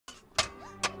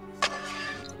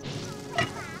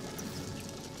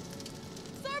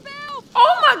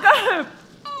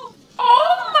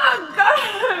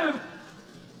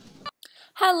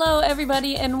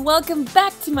everybody, and welcome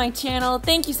back to my channel.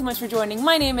 Thank you so much for joining.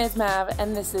 My name is Mav,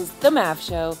 and this is The Mav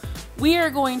Show. We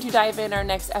are going to dive in our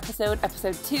next episode,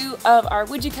 episode 2 of our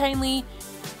Would You Kindly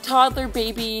Toddler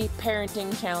Baby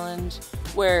Parenting Challenge,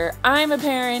 where I'm a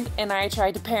parent and I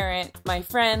try to parent my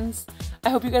friends. I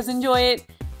hope you guys enjoy it.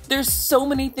 There's so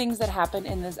many things that happen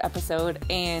in this episode,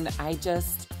 and I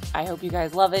hope you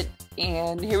guys love it.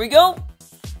 And here we go.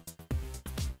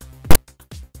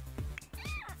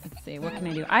 Let's see, what can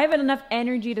I do? I have enough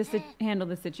energy to handle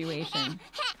the situation.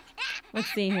 Let's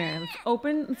see here.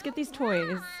 Let's get these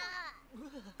toys.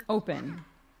 Open.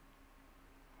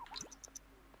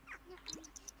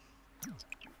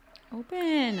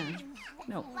 Open.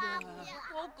 No.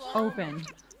 Open.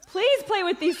 Please play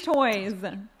with these toys.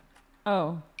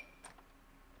 Oh.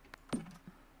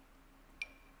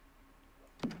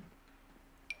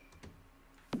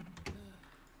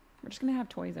 We're just gonna have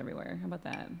toys everywhere. How about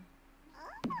that?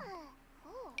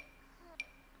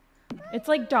 It's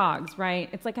like dogs, right?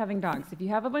 It's like having dogs. If you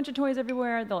have a bunch of toys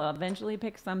everywhere, they'll eventually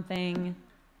pick something.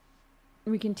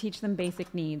 We can teach them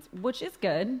basic needs, which is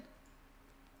good.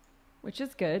 We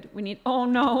need, oh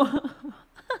no.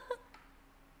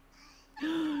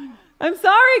 I'm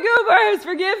sorry, Goobers,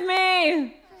 forgive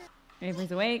me.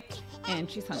 Avery's awake,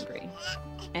 and she's hungry,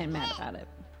 and mad about it.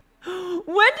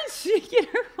 When did she get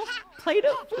her own plate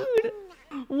of food?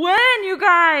 When, you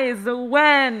guys?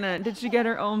 When did she get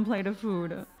her own plate of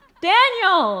food?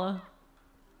 Daniel!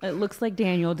 It looks like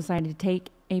Daniel decided to take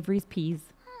Avery's peas.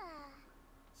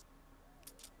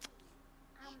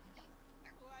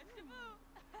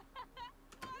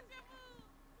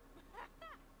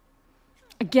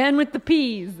 Again with the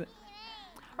peas.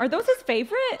 Are those his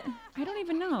favorite? I don't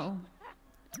even know.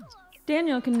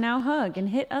 Daniel can now hug and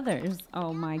hit others.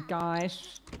 Oh my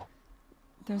gosh.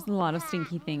 There's a lot of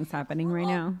stinky things happening right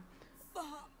now.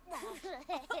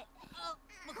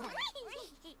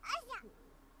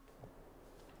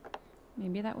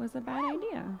 Maybe that was a bad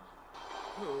idea.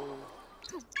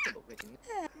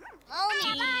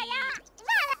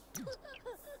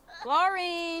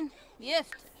 Chlorine. Yes.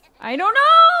 I don't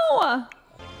know.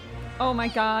 Oh my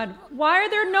god. Why are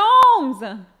there gnomes?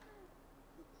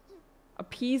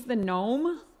 Appease the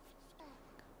gnome?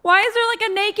 Why is there like a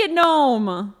naked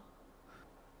gnome?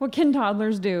 What can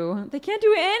toddlers do? They can't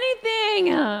do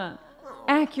anything.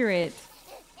 Accurate.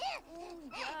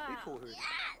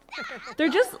 They're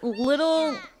just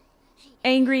little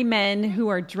angry men who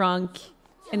are drunk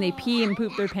and they pee and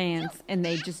poop their pants and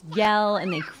they just yell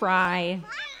and they cry.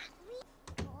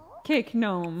 Kick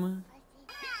gnome.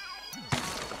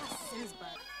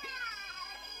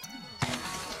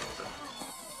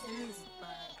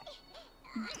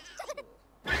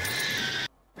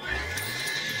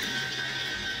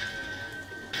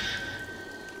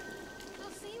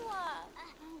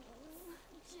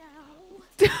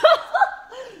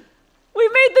 We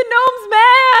made the gnomes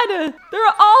mad!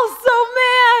 They're all so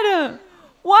mad!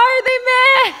 Why are they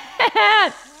mad?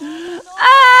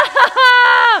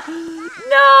 Ah!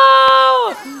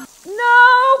 No! No,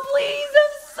 please,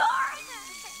 I'm sorry!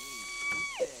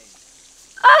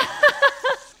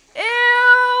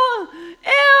 Ew!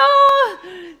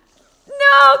 Ew!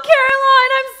 No,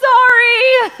 Caroline, I'm sorry!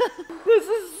 This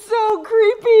is so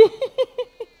creepy!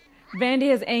 Vandy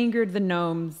has angered the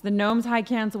gnomes. The gnomes' high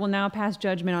council will now pass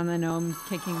judgment on the gnomes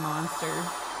kicking monster.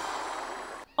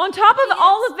 On top of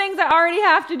all the things I already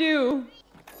have to do.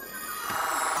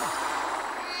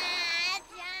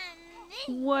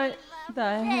 What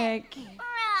the heck?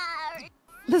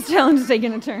 This challenge is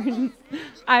taking a turn.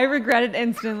 I regret it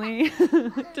instantly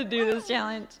to do this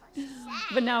challenge.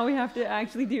 But now we have to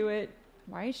actually do it.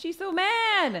 Why is she so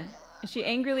mad? Is she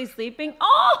angrily sleeping?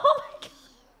 Oh my god!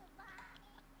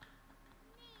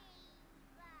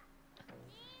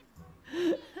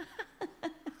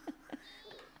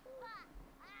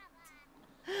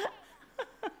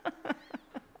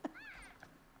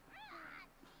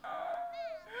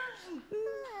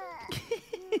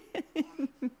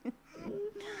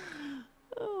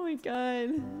 Oh my god.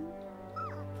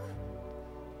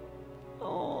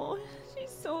 Oh, she's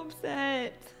so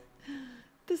upset.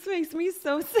 This makes me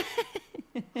so sad.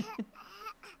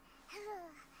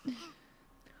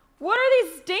 What are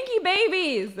these stinky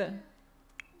babies?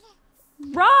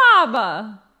 Rob!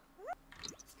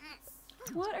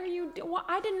 What are you doing?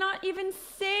 I did not even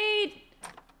say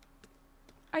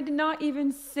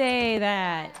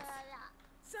that.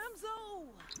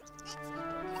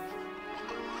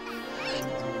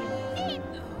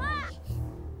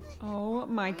 Oh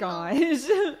my gosh.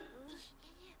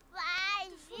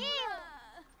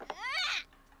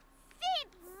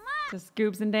 Just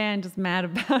Scoops and Dan just mad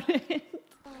about it.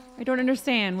 I don't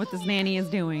understand what this nanny is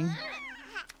doing.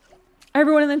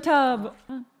 Everyone in the tub.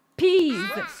 Peas.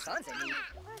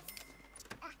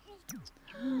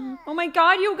 Oh my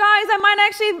god, you guys, I might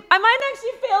actually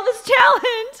fail this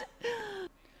challenge.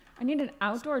 I need an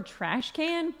outdoor trash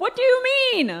can? What do you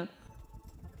mean?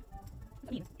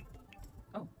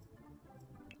 Oh.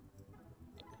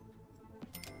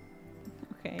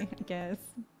 Okay, I guess.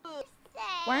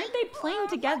 Why aren't they playing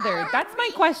together? That's my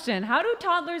question. How do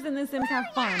toddlers in The Sims have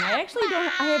fun? I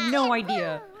have no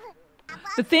idea.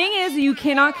 The thing is, you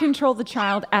cannot control the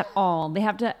child at all. They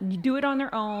have to do it on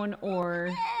their own or...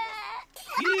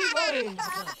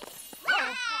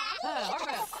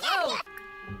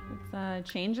 Let's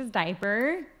change his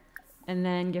diaper and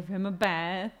then give him a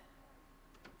bath.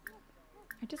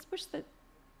 I just wish that...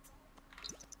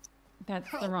 That's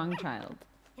the wrong child.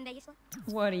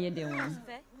 What are you doing?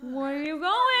 Where are you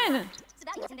going?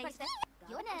 That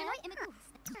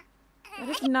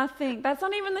is nothing. That's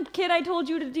not even the kid I told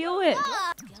you to deal with.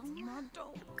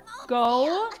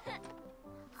 Go.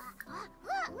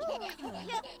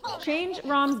 Change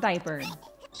Rom's diaper.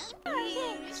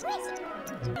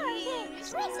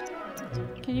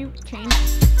 Can you change?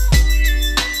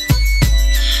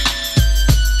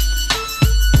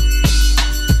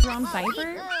 Rom's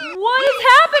diaper? What is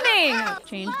happening?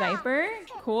 Change diaper.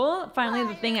 Cool. Finally,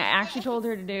 the thing I actually told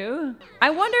her to do. I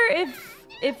wonder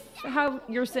if how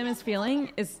your sim is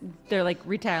feeling is they're like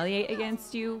retaliate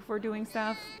against you for doing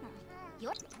stuff.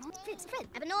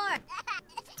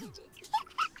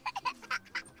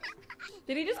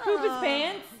 Did he just poop his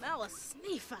pants?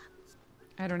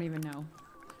 I don't even know.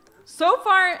 So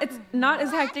far, it's not as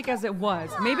hectic as it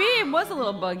was. Maybe it was a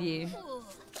little buggy.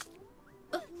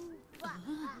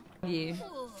 Yeah.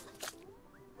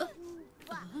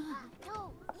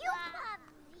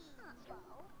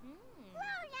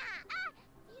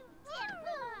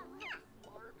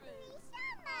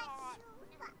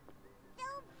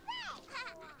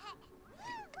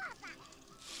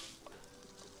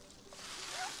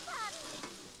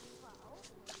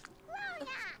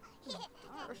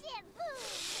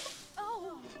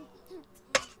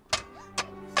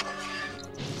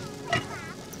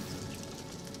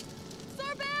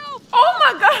 Oh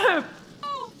my god!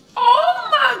 Oh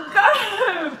my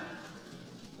god!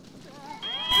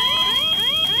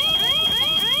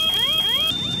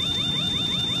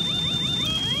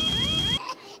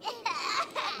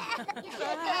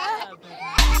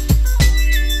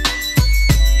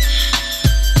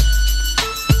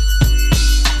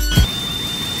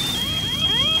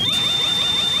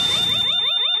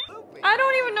 I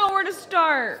don't even know where to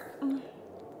start.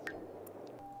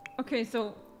 Okay,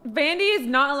 so Vandy is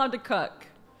not allowed to cook.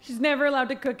 She's never allowed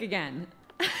to cook again.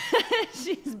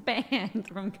 She's banned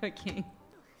from cooking.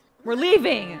 We're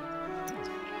leaving.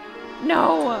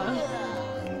 No.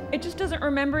 It just doesn't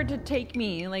remember to take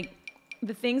me. Like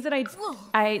the things that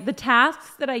the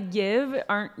tasks that I give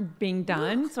aren't being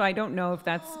done. So I don't know if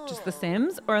that's just The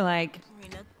Sims or like,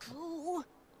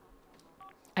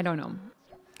 I don't know.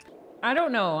 I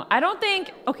don't know. I don't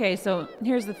think, okay, so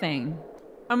here's the thing.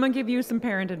 I'm gonna give you some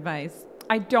parent advice.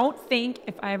 I don't think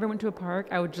if I ever went to a park,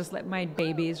 I would just let my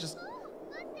babies just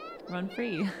run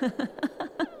free.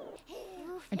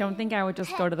 I don't think I would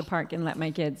just go to the park and let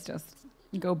my kids just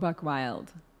go buck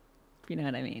wild. If you know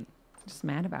what I mean. Just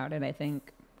mad about it, I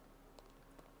think.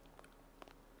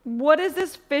 What is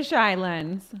this fish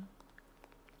island?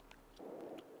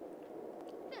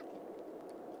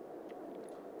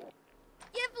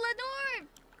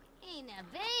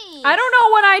 I don't know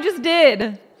what I just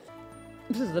did.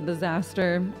 This is a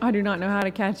disaster. I do not know how to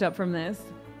catch up from this.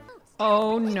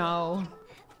 Oh no.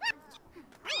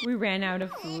 We ran out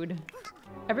of food.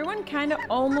 Everyone kind of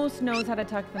almost knows how to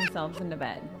tuck themselves into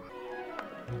bed.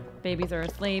 Babies are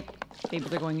asleep.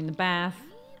 Babies are going in the bath.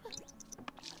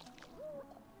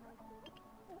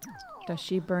 Does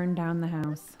she burn down the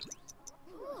house?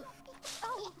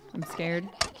 I'm scared.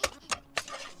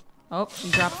 Oh,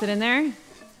 she drops it in there.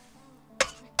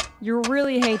 You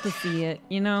really hate to see it,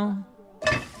 you know?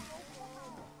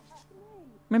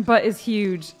 My butt is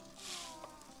huge.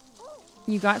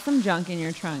 You got some junk in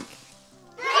your trunk.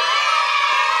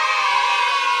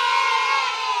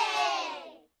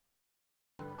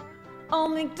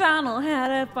 Old MacDonald had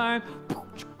a farm.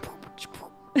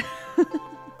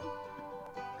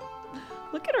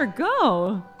 Look at her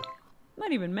go.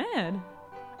 Not even mad.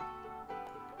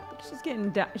 She's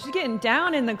getting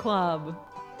down in the club.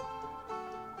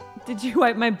 Did you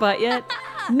wipe my butt yet?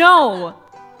 No!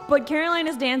 But Caroline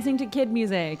is dancing to kid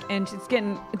music and it's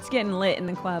getting lit in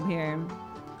the club here.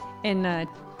 In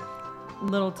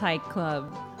Little Tyke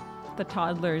Club. The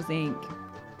Toddlers Inc.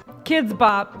 Kids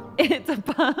Bop. It's a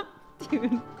bop.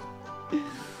 Dude.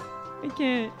 I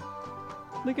can't.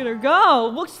 Look at her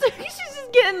go. Look,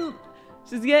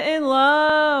 she's getting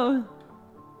low.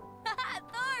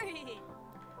 Sorry.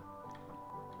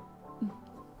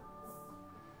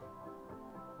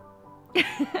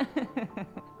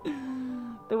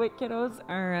 The WYK kiddos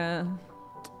are,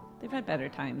 they've had better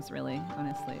times, really,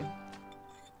 honestly.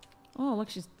 Oh, look,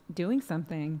 she's doing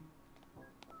something.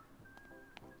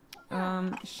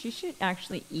 She should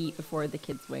actually eat before the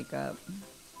kids wake up.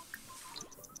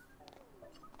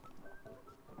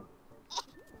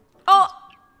 Oh!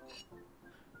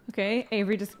 Okay,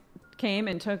 Avery just came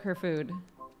and took her food.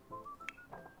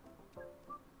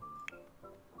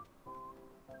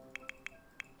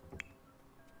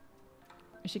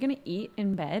 Is she gonna eat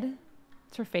in bed?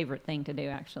 It's her favorite thing to do,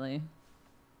 actually.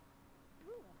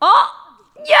 Oh!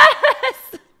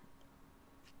 Yes!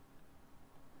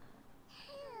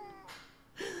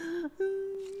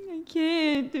 I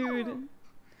can't, dude.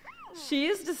 She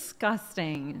is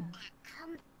disgusting.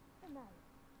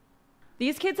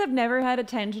 These kids have never had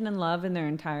attention and love in their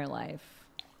entire life.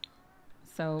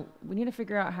 So we need to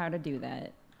figure out how to do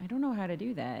that. I don't know how to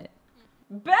do that.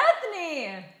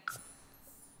 Bethany!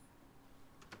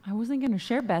 I wasn't going to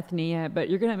share Bethany yet, but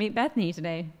you're going to meet Bethany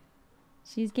today.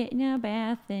 She's getting a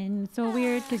bath, and it's so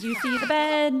weird because you see the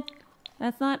bed.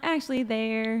 That's not actually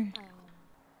there.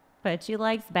 But she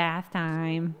likes bath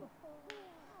time.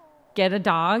 Get a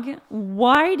dog?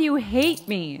 Why do you hate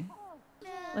me?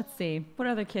 Let's see. What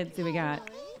other kids do we got?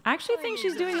 I actually think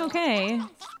she's doing okay.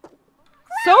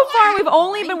 So far, we've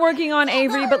only been working on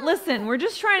Avery, but listen, we're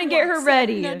just trying to get her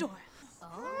ready.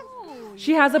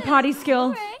 She has a potty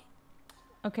skill.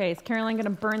 Okay, is Caroline gonna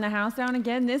burn the house down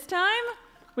again this time?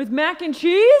 With mac and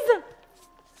cheese?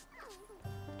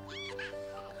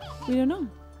 We don't know.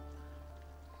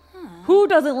 Who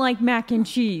doesn't like mac and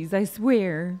cheese? I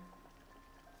swear.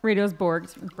 Radio's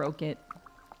borked. Broke it.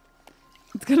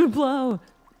 It's gonna blow.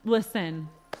 Listen,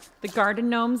 the garden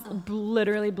gnomes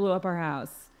literally blew up our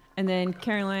house. And then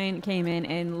Caroline came in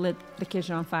and lit the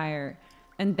kitchen on fire.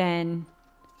 And then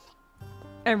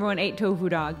everyone ate tofu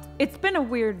dogs. It's been a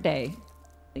weird day.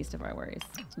 Least of our worries.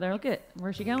 There, look at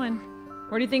where's she going?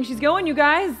 Where do you think she's going, you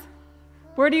guys?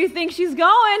 Where do you think she's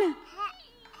going?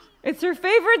 It's her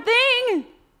favorite thing.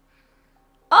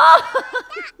 Oh!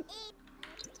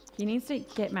 He needs to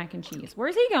get mac and cheese.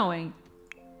 Where's he going?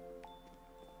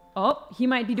 Oh, he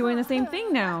might be doing the same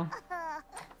thing now.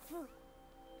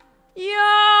 Yo,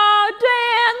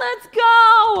 Dan, let's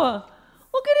go.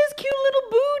 Look at his cute little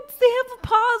boots. They have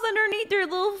paws underneath their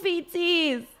little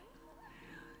feetsies.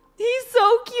 He's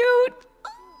so cute.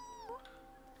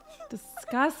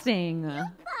 Disgusting.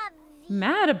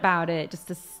 Mad about it. Just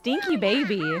a stinky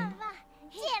baby.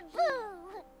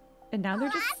 And now they're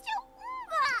just...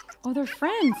 Oh, they're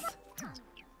friends.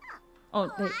 Oh,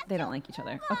 they don't like each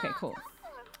other. Okay, cool.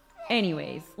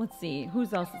 Anyways, let's see. Who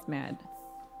else is mad?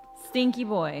 Stinky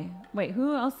boy. Wait,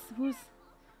 who else? Who's...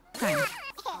 Fine.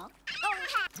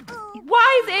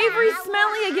 Why is Avery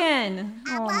smelly again?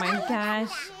 Oh my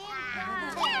gosh.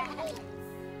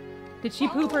 Did she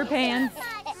poop her pants?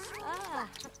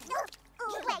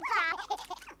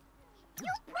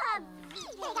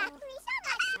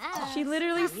 She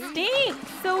literally stinks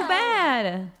so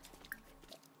bad.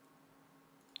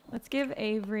 Let's give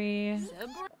Avery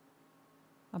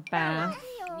a bath.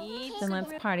 Then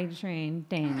let's potty train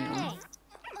Daniel.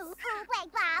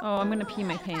 Oh, I'm gonna pee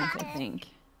my pants, I think.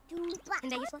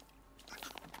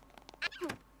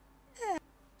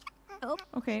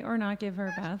 Okay, or not give her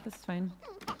a bath. That's fine.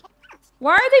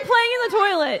 Why are they playing in the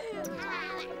toilet?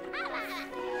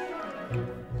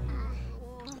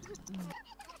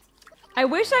 I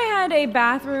wish I had a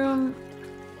bathroom.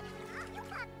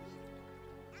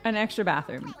 An extra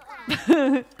bathroom.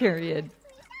 Period.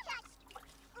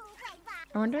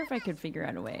 I wonder if I could figure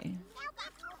out a way.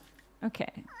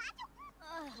 Okay.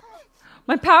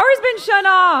 My power's been shut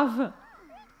off!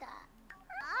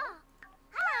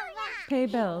 Pay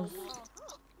bills.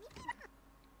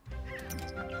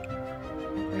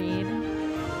 Read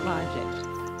logic.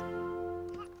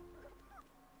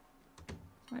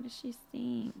 Why does she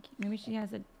stink? Maybe she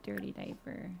has a dirty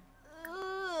diaper.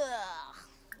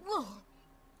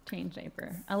 Change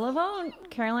diaper. I love how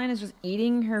Caroline is just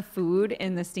eating her food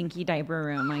in the stinky diaper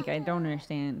room. Like, I don't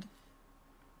understand.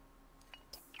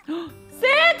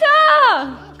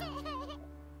 Santa!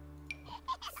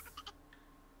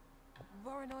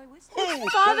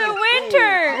 Father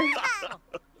Winter!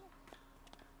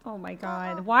 Oh my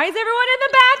god. Why is everyone in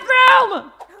the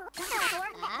bathroom?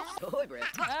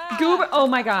 Goober, oh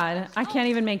my god. I can't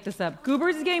even make this up.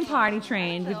 Goobers is getting potty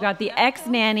trained. We've got the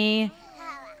ex-nanny.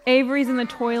 Avery's in the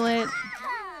toilet.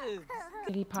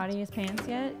 Did he potty his pants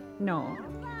yet? No.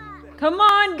 Come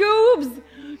on, Goobs.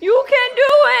 You can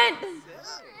do it.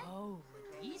 Oh,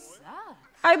 Lisa.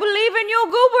 I believe in you,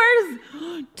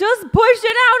 Goobers. Just push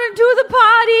it out into the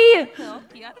potty.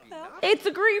 Help, you gotta help. It's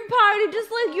a green potty,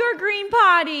 just like your green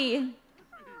potty.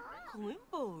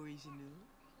 Quimbo original.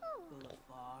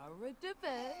 Lara de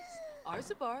Bes.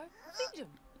 Arsabar. Fijum.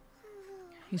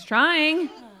 He's trying.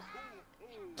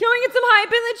 Can we get some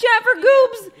hype in the chat for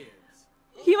Goobs?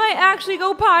 He might actually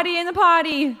go potty in the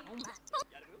potty.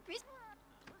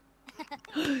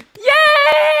 Yay!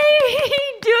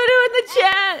 Doo-doo in the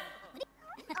chat.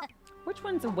 Which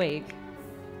one's awake?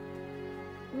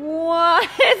 What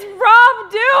is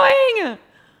Rob doing?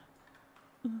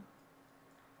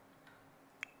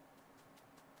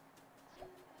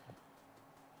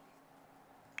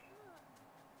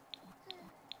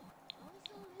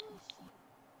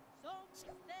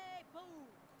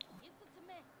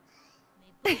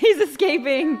 He's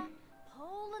escaping.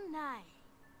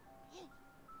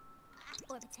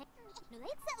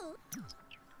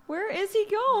 Where is he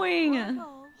going?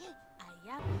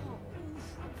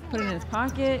 Put it in his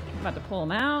pocket. About to pull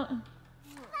him out.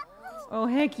 Oh,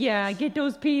 heck yeah. Get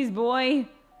those peas, boy.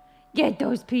 Get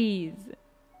those peas.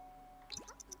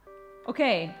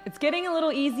 Okay, it's getting a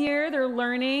little easier. They're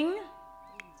learning.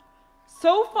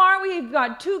 So far, we've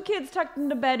got 2 kids tucked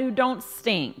into bed who don't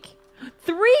stink.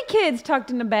 3 kids tucked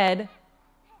into bed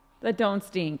that don't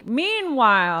stink.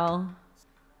 Meanwhile,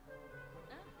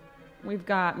 we've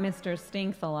got Mr.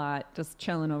 Stinks a lot just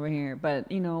chilling over here.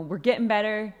 But, you know, we're getting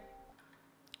better.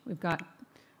 We've got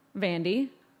Vandy,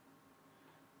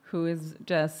 who is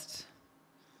just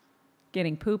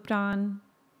getting pooped on.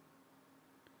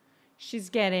 She's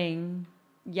getting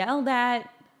yelled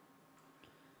at.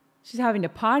 She's having to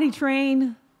potty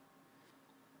train.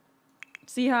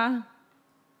 Siha.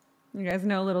 You guys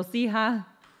know little Siha.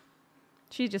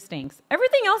 She just stinks.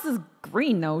 Everything else is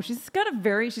green though. She's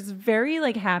very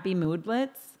like happy mood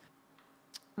blitz.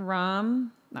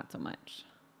 Ram, not so much.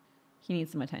 He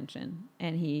needs some attention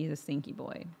and he's a stinky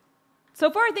boy.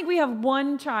 So far I think we have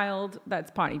 1 child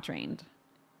that's potty trained.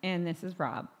 And this is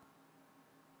Rob.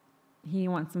 He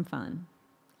wants some fun.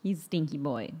 He's a stinky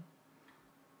boy.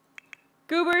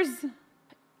 Goobers,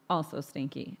 also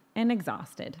stinky and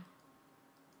exhausted.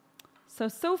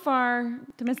 So far,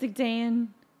 Domestic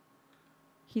Dan,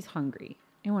 he's hungry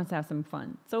and wants to have some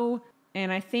fun.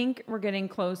 And I think we're getting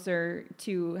closer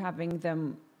to having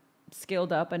them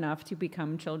skilled up enough to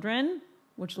become children,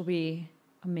 which will be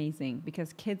amazing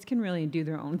because kids can really do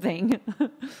their own thing.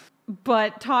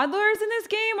 But toddlers in this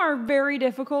game are very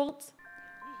difficult.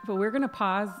 But we're going to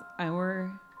pause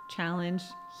our challenge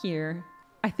here.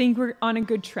 I think we're on a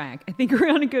good track. I think we're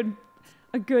on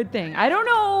a good thing. I don't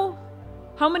know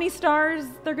how many stars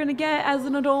they're going to get as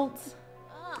an adult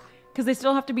because they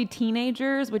still have to be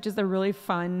teenagers, which is a really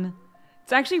fun.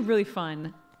 It's actually really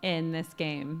fun in this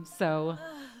game. So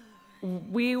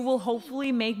we will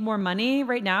hopefully make more money.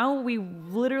 Right now, we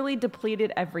literally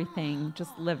depleted everything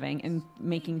just living and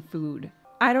making food.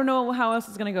 I don't know how else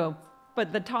it's going to go,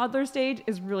 but the toddler stage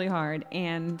is really hard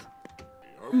and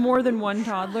more than 1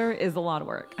 toddler is a lot of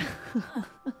work.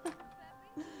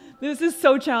 This is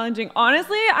so challenging.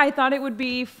 Honestly, I thought it would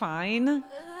be fine.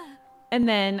 And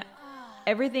then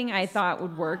everything I thought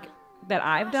would work that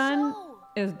I've done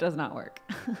does not work.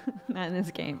 Not in this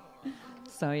game.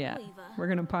 So yeah, we're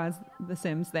going to pause The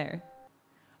Sims there.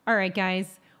 All right,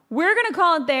 guys, we're going to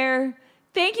call it there.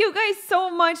 Thank you guys so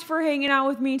much for hanging out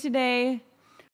with me today.